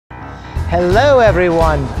Hello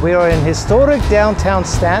everyone, we are in historic downtown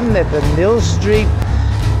Staunton at the Mill Street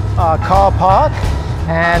car park,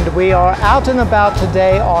 and we are out and about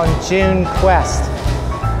today on June Quest.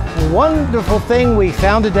 Wonderful thing we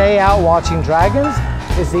found today out watching dragons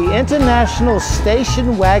is the International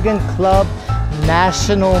Station Wagon Club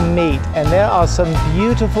National Meet, and there are some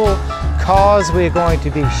beautiful cars we're going to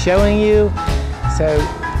be showing you. So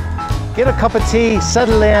get a cup of tea,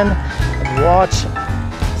 settle in, and watch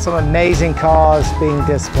some amazing cars being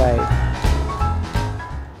displayed.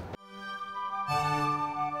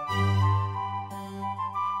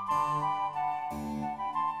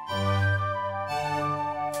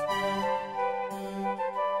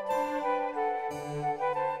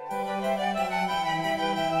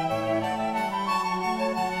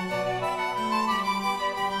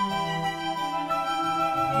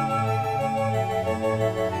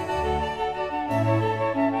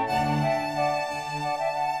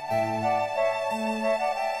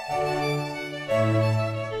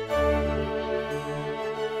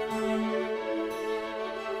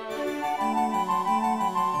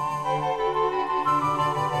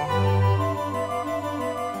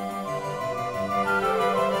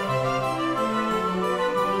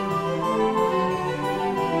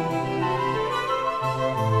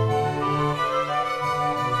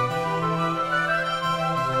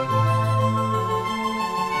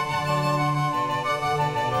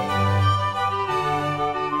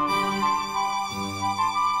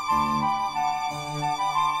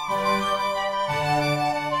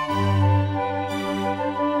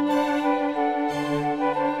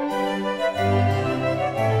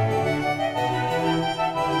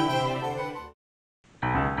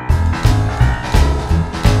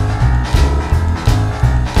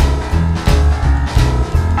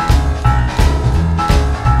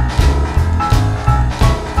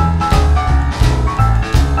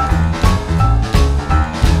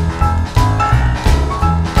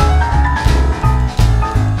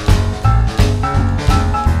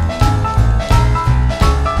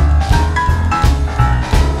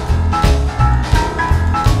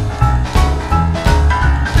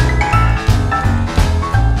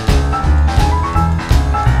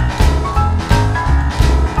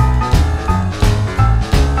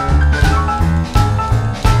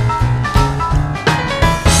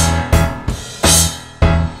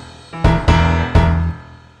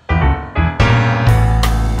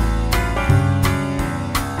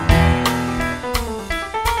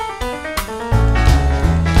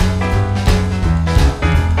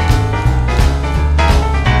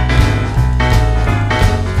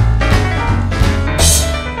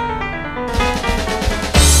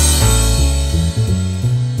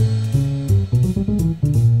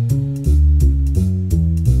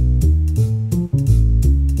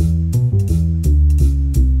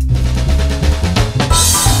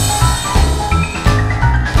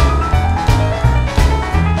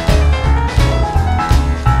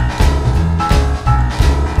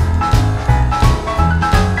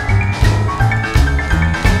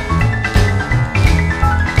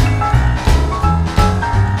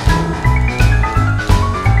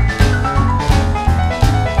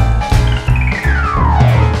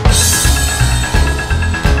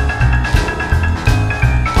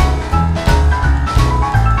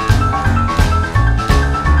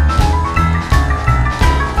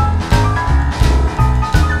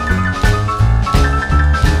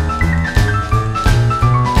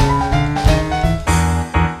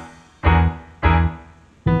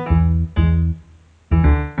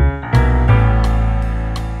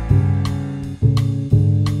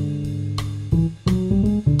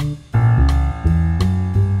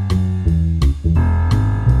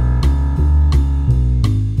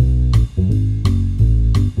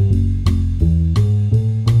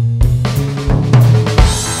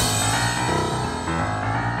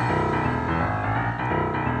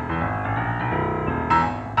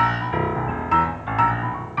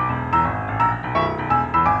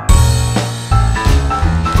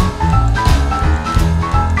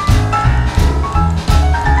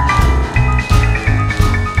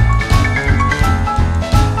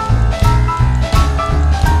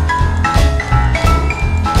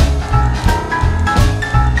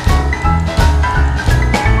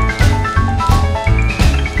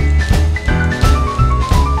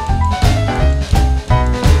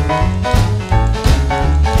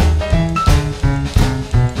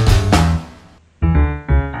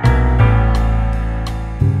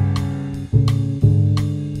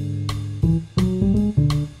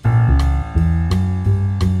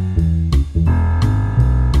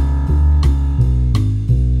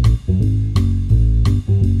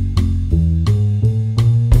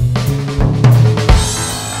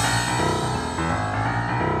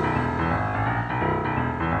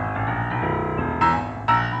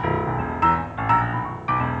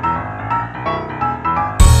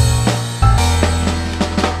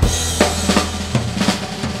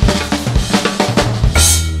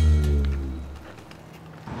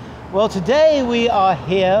 Well, today we are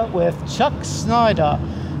here with Chuck Snyder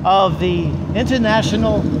of the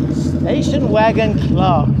International Station Wagon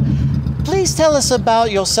Club. Please tell us about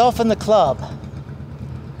yourself and the club.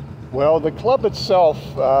 Well, the club itself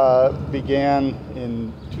began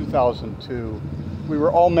in 2002. We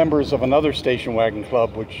were all members of another station wagon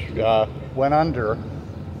club which went under,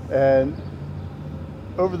 and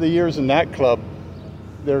over the years in that club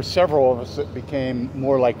there are several of us that became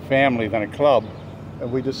more like family than a club,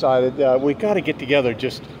 and we decided we got to get together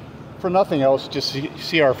just for nothing else, just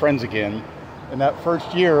see our friends again. And that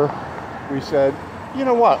first year we said, you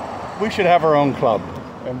know what, we should have our own club,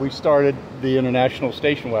 and we started the International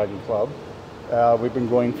Station Wagon Club. We've been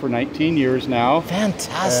going for 19 years now.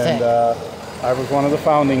 Fantastic. And I was one of the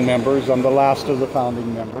founding members. I'm the last of the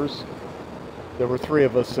founding members. There were 3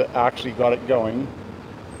 of us that actually got it going.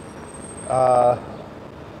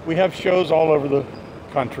 We have shows all over the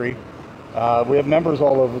country. We have members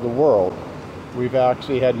all over the world. We've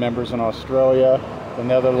actually had members in Australia, the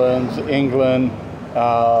Netherlands, England.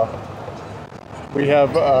 We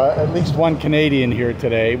have at least one Canadian here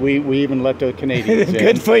today. We even let the Canadians in.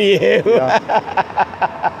 Good for you. Yeah.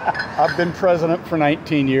 I've been president for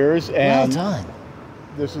 19 years. And well done.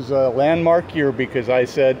 This is a landmark year because I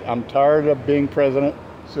said I'm tired of being president,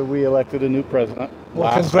 so we elected a new president.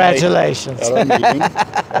 Well, congratulations. At our meeting.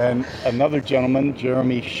 And another gentleman,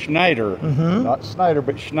 Jeremy Schneider, not Snyder,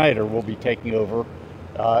 but Schneider, will be taking over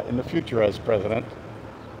in the future as president.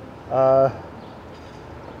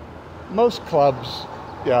 Most clubs,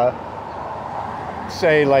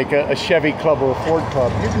 say like a Chevy club or a Ford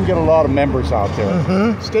club, you can get a lot of members out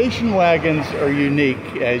there. Station wagons are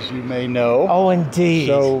unique, as you may know. Oh, indeed.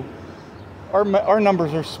 So our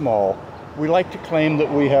numbers are small. We like to claim that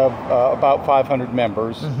we have about 500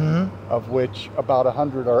 members, of which about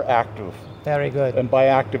 100 are active. Very good. And by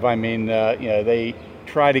active, I mean they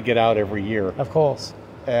try to get out every year. Of course.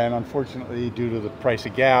 And unfortunately, due to the price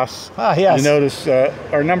of gas, yes. you notice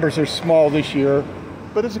our numbers are small this year,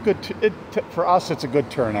 but it's a good. For us, it's a good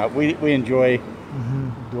turnout. We enjoy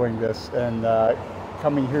doing this, and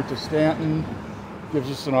coming here to Staunton gives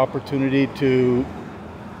us an opportunity to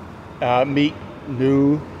meet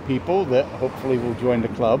new people that hopefully will join the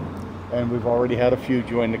club, and we've already had a few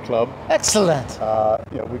join the club. Excellent.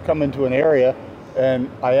 We come into an area, and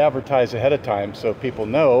I advertise ahead of time so people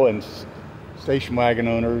know, and station wagon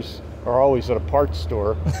owners are always at a parts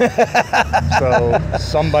store. So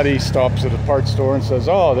somebody stops at a parts store and says,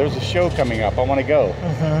 oh, there's a show coming up, I want to go.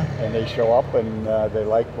 And they show up and they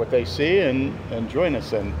like what they see and join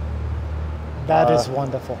us. And that is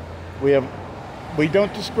wonderful. We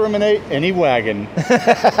don't discriminate any wagon.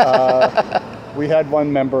 We had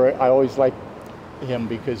one member, I always liked him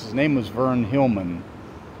because his name was Vern Hillman,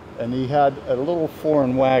 and he had a little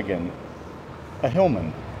foreign wagon, a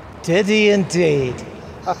Hillman. Did he indeed?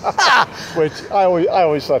 Which I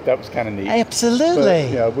always thought that was kind of neat. Absolutely.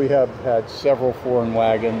 But, yeah, we have had several foreign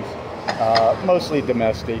wagons, mostly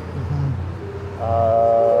domestic.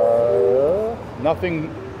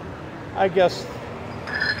 Nothing, I guess,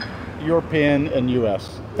 European and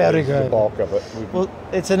U.S. Very is good. The bulk of it. Well,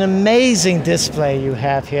 it's an amazing display you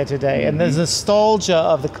have here today, and the nostalgia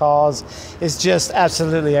of the cars is just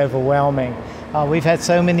absolutely overwhelming. We've had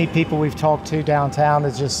so many people we've talked to downtown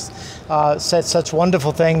that just said such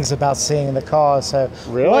wonderful things about seeing the cars. So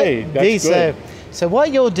really, that's good. So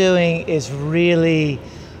what you're doing is really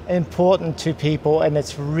important to people, and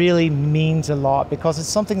it's really means a lot because it's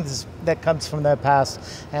something that comes from their past.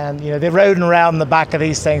 And they're rolling around in the back of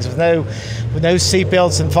these things with no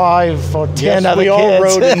seatbelts and 5 or 10 other kids. We all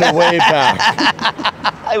rode in the way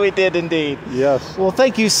back. We did indeed. Yes. Well,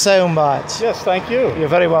 thank you so much. Yes, thank you. You're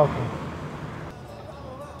very welcome.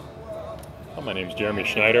 My name is Jeremy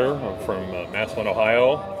Schneider. I'm from Massillon,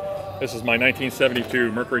 Ohio. This is my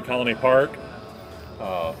 1972 Mercury Colony Park.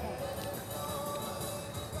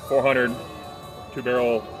 400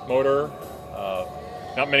 two-barrel motor.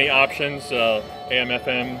 Not many options.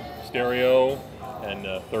 AM/FM stereo and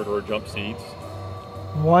third-row jump seats.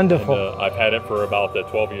 Wonderful. And, I've had it for about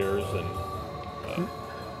 12 years.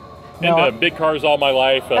 And big cars all my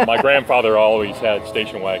life. My grandfather always had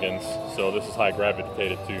station wagons, so this is how I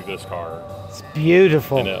gravitated to this car. It's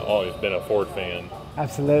beautiful. And I've always been a Ford fan.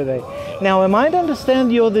 Absolutely. Yeah. Now, am I to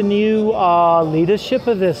understand you're the new leadership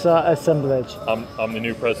of this assemblage? I'm the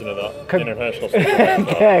new president of the International Station Wagon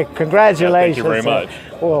Club. Okay, congratulations. Yeah, thank you very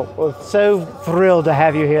much. Well, we're so thrilled to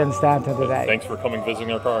have you here in Staunton today. Thanks for coming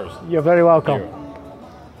visiting our cars. You're very welcome.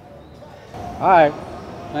 Hi,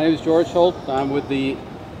 my name is George Holt. I'm with the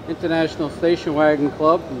International Station Wagon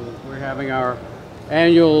Club. We're having our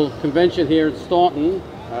annual convention here in Staunton.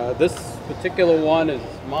 This particular one is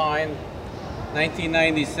mine,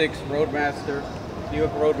 1996 Roadmaster,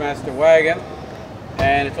 Buick Roadmaster wagon,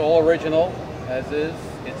 and it's all original as is.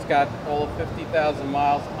 It's got all of 50,000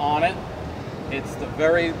 miles on it. It's the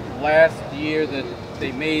very last year that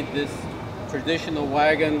they made this traditional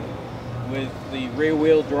wagon with the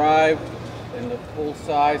rear-wheel drive and the full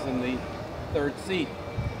size and the third seat.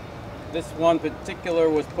 This one particular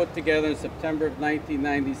was put together in September of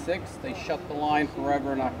 1996. They shut the line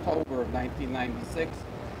forever in October of 1996.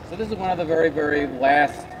 So this is one of the very, very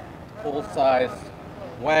last full-size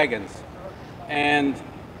wagons. And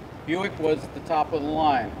Buick was the top of the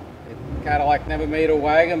line. Cadillac never made a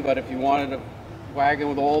wagon, but if you wanted a wagon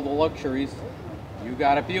with all the luxuries, you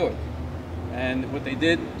got a Buick. And what they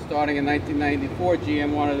did, starting in 1994,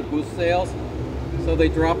 GM wanted to boost sales, so they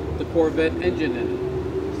dropped the Corvette engine in it.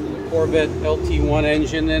 Corvette LT1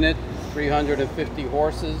 engine in it, 350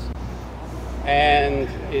 horses, and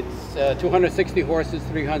it's 260 horses,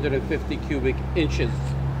 350 cubic inches,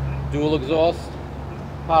 dual exhaust,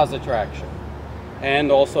 posi traction,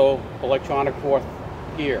 and also electronic fourth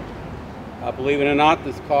gear. Believe it or not,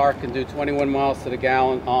 this car can do 21 miles to the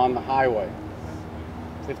gallon on the highway.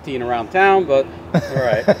 15 around town, but all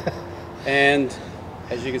right. And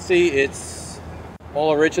as you can see, it's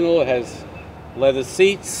all original. It has leather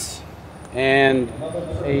seats and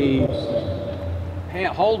a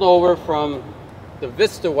holdover from the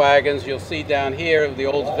Vista wagons. You'll see down here the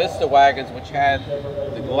old Vista wagons, which had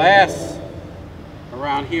the glass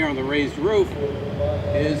around here on the raised roof,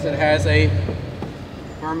 is it has a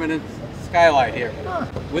permanent skylight here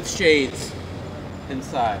with shades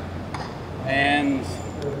inside. And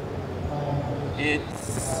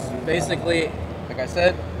it's basically, like I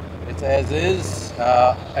said, it's as is,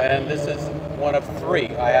 and this is one of three.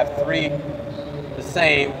 I have three the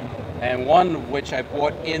same, and one which I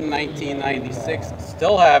bought in 1996.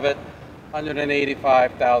 Still have it,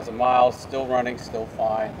 185,000 miles, still running, still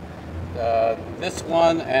fine. This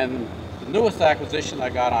one and the newest acquisition I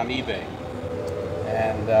got on eBay,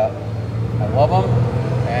 and I love them,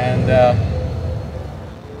 and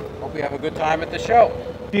hope we have a good time at the show.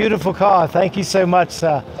 Beautiful car. Thank you so much,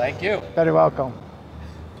 sir. Thank you. Very welcome.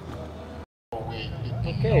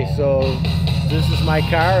 Okay, so this is my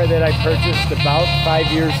car that I purchased about 5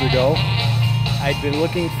 years ago. I'd been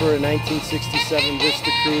looking for a 1967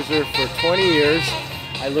 Vista Cruiser for 20 years.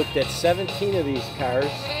 I looked at 17 of these cars,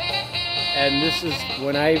 and this is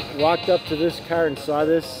when I walked up to this car and saw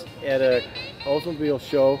this at a Oldsmobile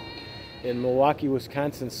show in Milwaukee,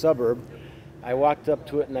 Wisconsin suburb. I walked up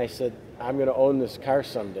to it and I said, I'm going to own this car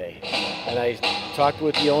someday. And I talked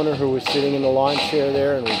with the owner who was sitting in the lawn chair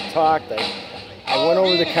there, and we talked. I went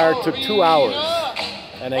over the car, it took 2 hours,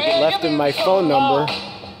 and I left him my phone number,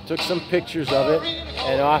 took some pictures of it,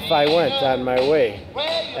 and off I went on my way.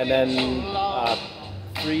 And then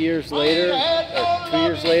 2 years later,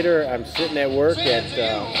 I'm sitting at work at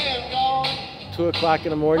 2 o'clock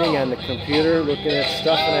in the morning on the computer looking at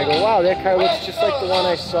stuff, and I go, wow, that car looks just like the one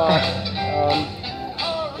I saw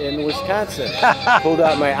in Wisconsin. Pulled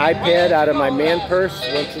out my iPad out of my man purse,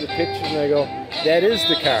 went to the pictures, and I go, that is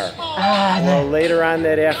the car. Well, later on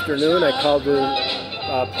that afternoon, I called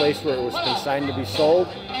the place where it was consigned to be sold.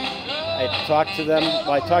 I talked to them.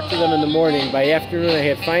 Well, I talked to them in the morning. By afternoon, I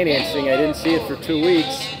had financing. I didn't see it for 2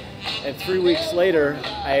 weeks. And 3 weeks later,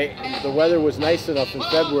 the weather was nice enough in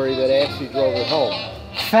February that I actually drove it home.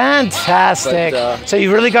 Fantastic. But, so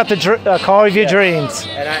you really got the car of your dreams.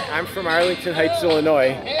 And I'm from Arlington Heights,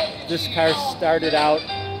 Illinois. This car started out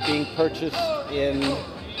being purchased in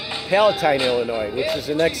Palatine, Illinois, which is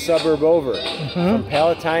the next suburb over. From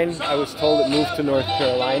Palatine, I was told it moved to North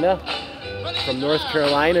Carolina. From North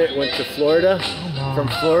Carolina, it went to Florida. From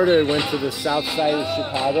Florida, it went to the south side of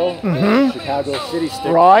Chicago, Chicago City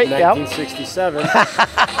Stick, right, in 1967.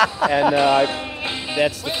 And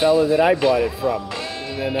that's the fella that I bought it from.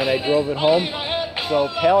 And then I drove it home. So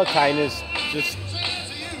Palatine is just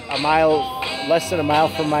a mile, less than a mile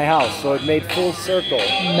from my house. So it made full circle.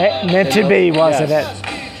 Meant to be, wasn't it?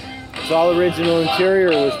 It's all original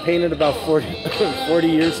interior. It was painted about 40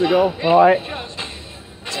 years ago. Right.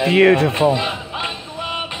 It's beautiful.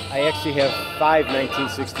 I actually have 5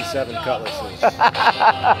 1967 Cutlasses.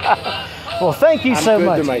 Well, thank you so much.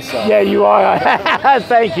 I'm good to myself. Yeah, you are.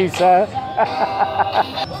 Thank you, sir.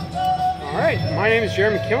 All right, my name is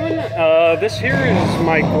Jeremy Killen. This here is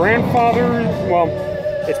my grandfather. Well,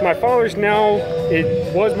 it's my father's now.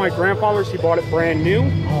 It was my grandfather's. He bought it brand new,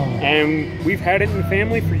 and we've had it in the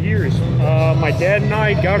family for years. My dad and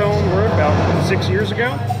I got on the road about 6 years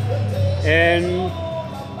ago, and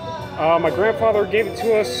my grandfather gave it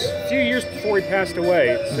to us a few years before he passed away.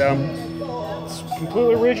 It's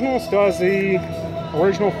completely original. Still has the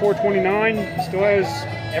original 429. Still has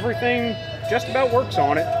everything just about works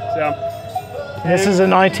on it. So This is a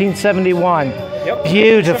 1971. Yep.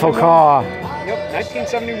 Beautiful 1971. car. Yep,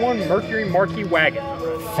 1971 Mercury Marquis Wagon.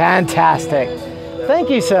 Fantastic.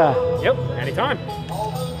 Thank you, sir. Yep, anytime.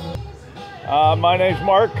 My name's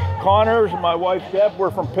Mark Connors and my wife Deb.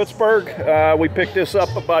 We're from Pittsburgh. We picked this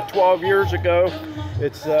up about 12 years ago.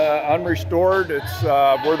 It's unrestored.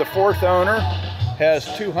 We're the fourth owner. Has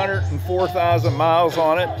 204,000 miles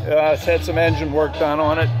on it. It's had some engine work done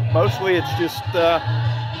on it. Mostly it's just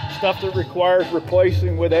stuff that requires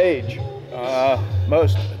replacing with age.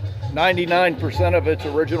 99% of it's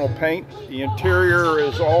original paint. The interior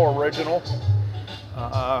is all original.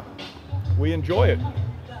 We enjoy it.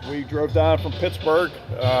 We drove down from Pittsburgh,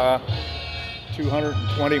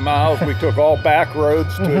 220 miles. We took all back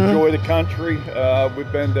roads to enjoy the country.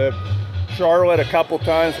 We've been to Charlotte a couple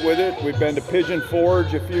times with it. We've been to Pigeon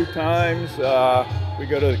Forge a few times. We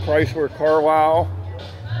go to the Chrysler Carlisle.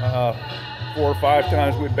 4 or 5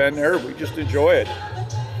 times we've been there. We just enjoy it.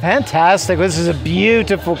 Fantastic. This is a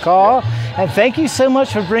beautiful car. And thank you so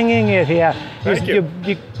much for bringing it here. Thank you.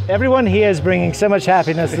 Everyone here is bringing so much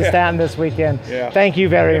happiness to Staunton this weekend. Yeah. Thank you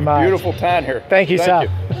very much. Beautiful town here. Thank you, sir.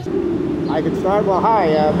 I can start. Well,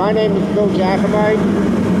 hi. My name is Bill Jacobite,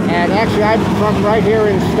 and actually I'm from right here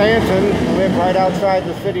in Staunton. I live right outside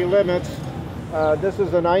the city limits. This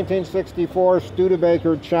is a 1964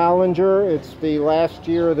 Studebaker Challenger. It's the last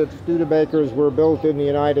year that Studebakers were built in the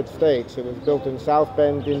United States. It was built in South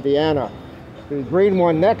Bend, Indiana. The green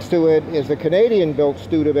one next to it is a Canadian-built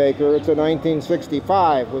Studebaker. It's a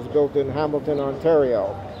 1965, was built in Hamilton,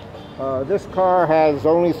 Ontario. This car has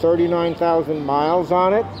only 39,000 miles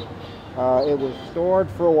on it. It was stored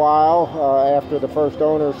for a while after the first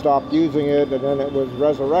owner stopped using it, and then it was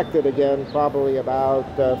resurrected again probably about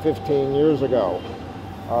 15 years ago.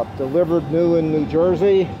 Delivered new in New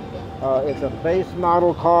Jersey. It's a base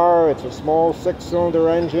model car. It's a small 6-cylinder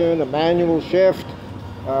engine, a manual shift.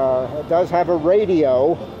 It does have a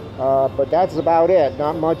radio, but that's about it.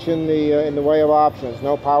 Not much in the way of options.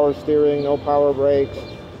 No power steering, no power brakes,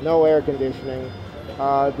 no air conditioning.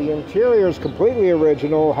 The interior is completely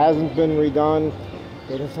original, hasn't been redone.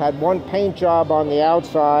 It has had one paint job on the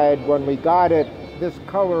outside. When we got it, this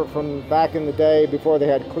color from back in the day before they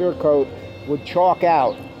had clear coat would chalk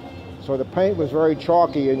out. So the paint was very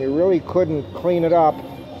chalky and you really couldn't clean it up.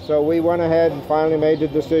 So we went ahead and finally made the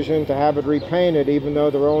decision to have it repainted, even though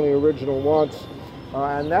they're only original once.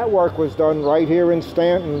 And that work was done right here in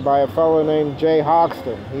Staunton by a fellow named Jay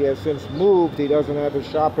Hoxton. He has since moved. He doesn't have his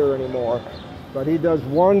shop here anymore. But he does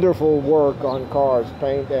wonderful work on cars,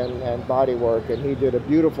 paint and body work, and he did a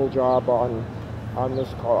beautiful job on this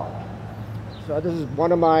car. So this is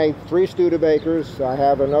one of my 3 Studebakers. I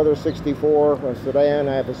have another 64 a sedan.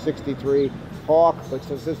 I have a 63 Hawk, but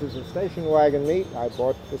since this is a station wagon meet, I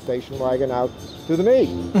brought the station wagon out to the meet.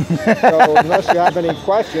 So unless you have any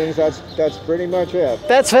questions, that's pretty much it.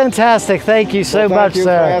 That's fantastic. Thank you so much, sir.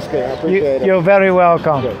 Thank you for asking. I appreciate it. You're very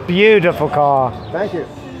welcome. Good. Beautiful car. Thank you.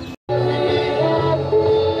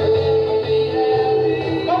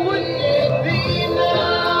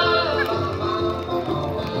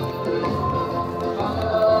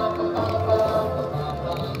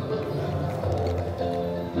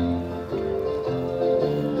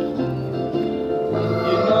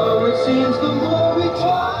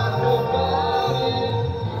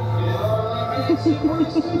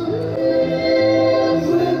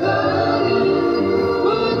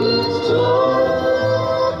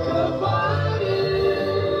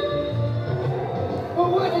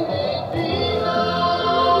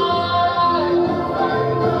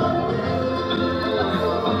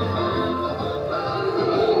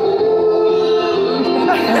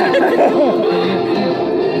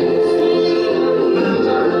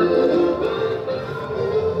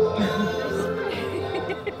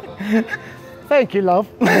 Thank you, love.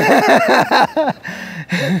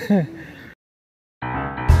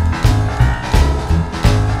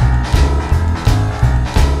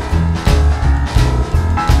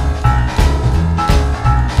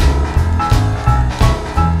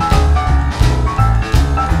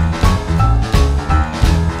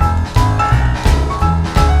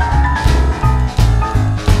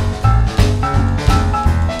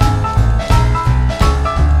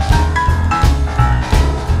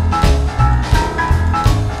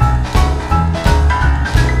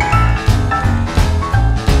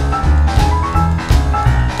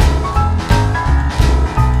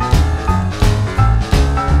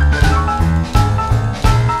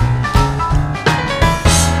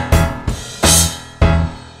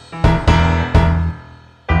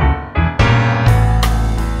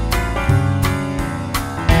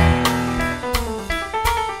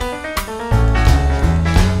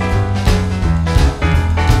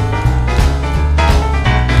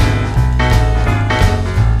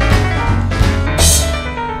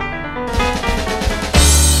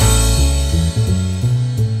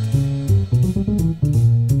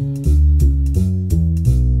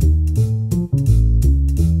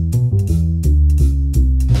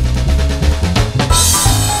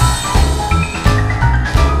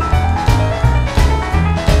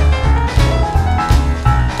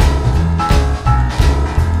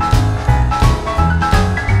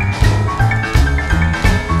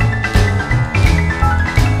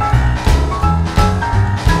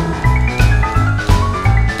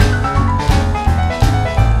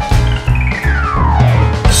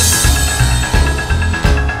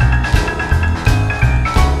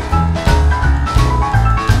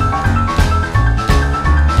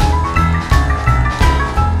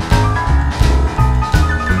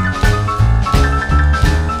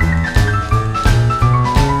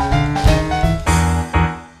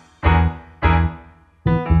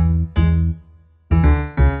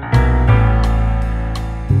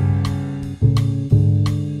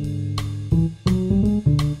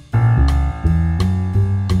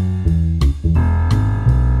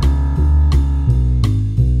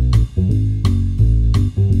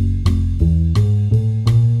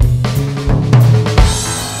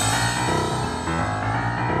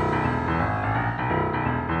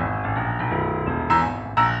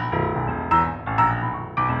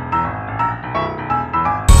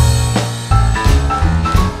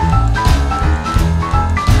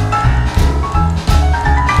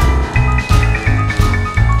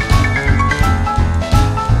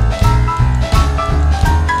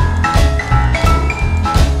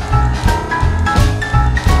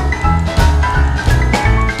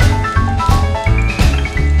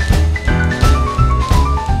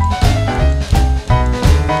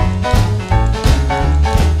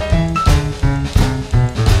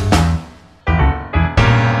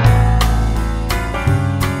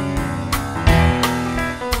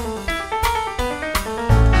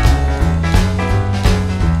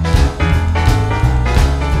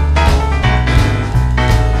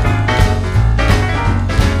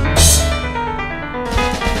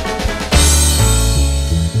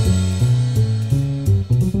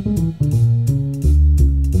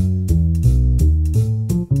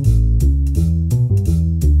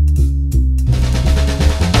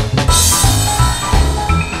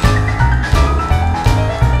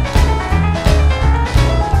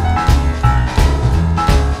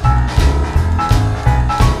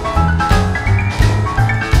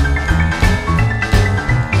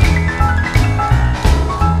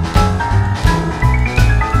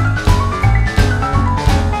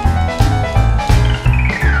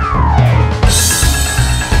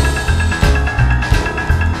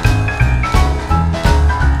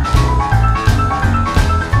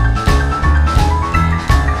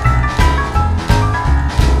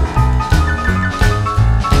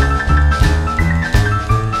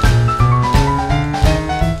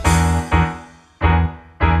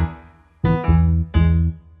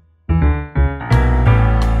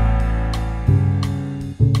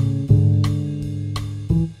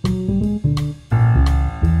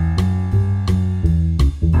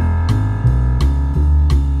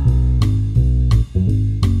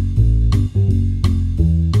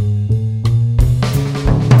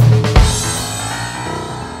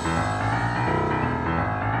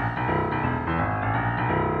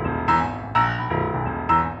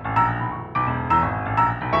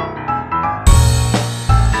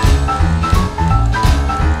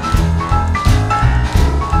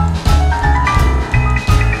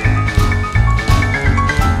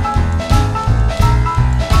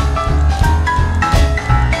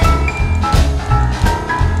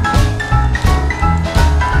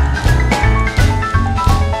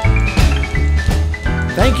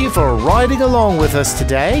 Thank you for riding along with us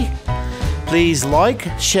today. Please like,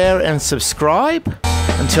 share, and subscribe.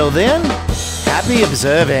 Until then, happy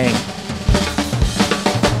observing.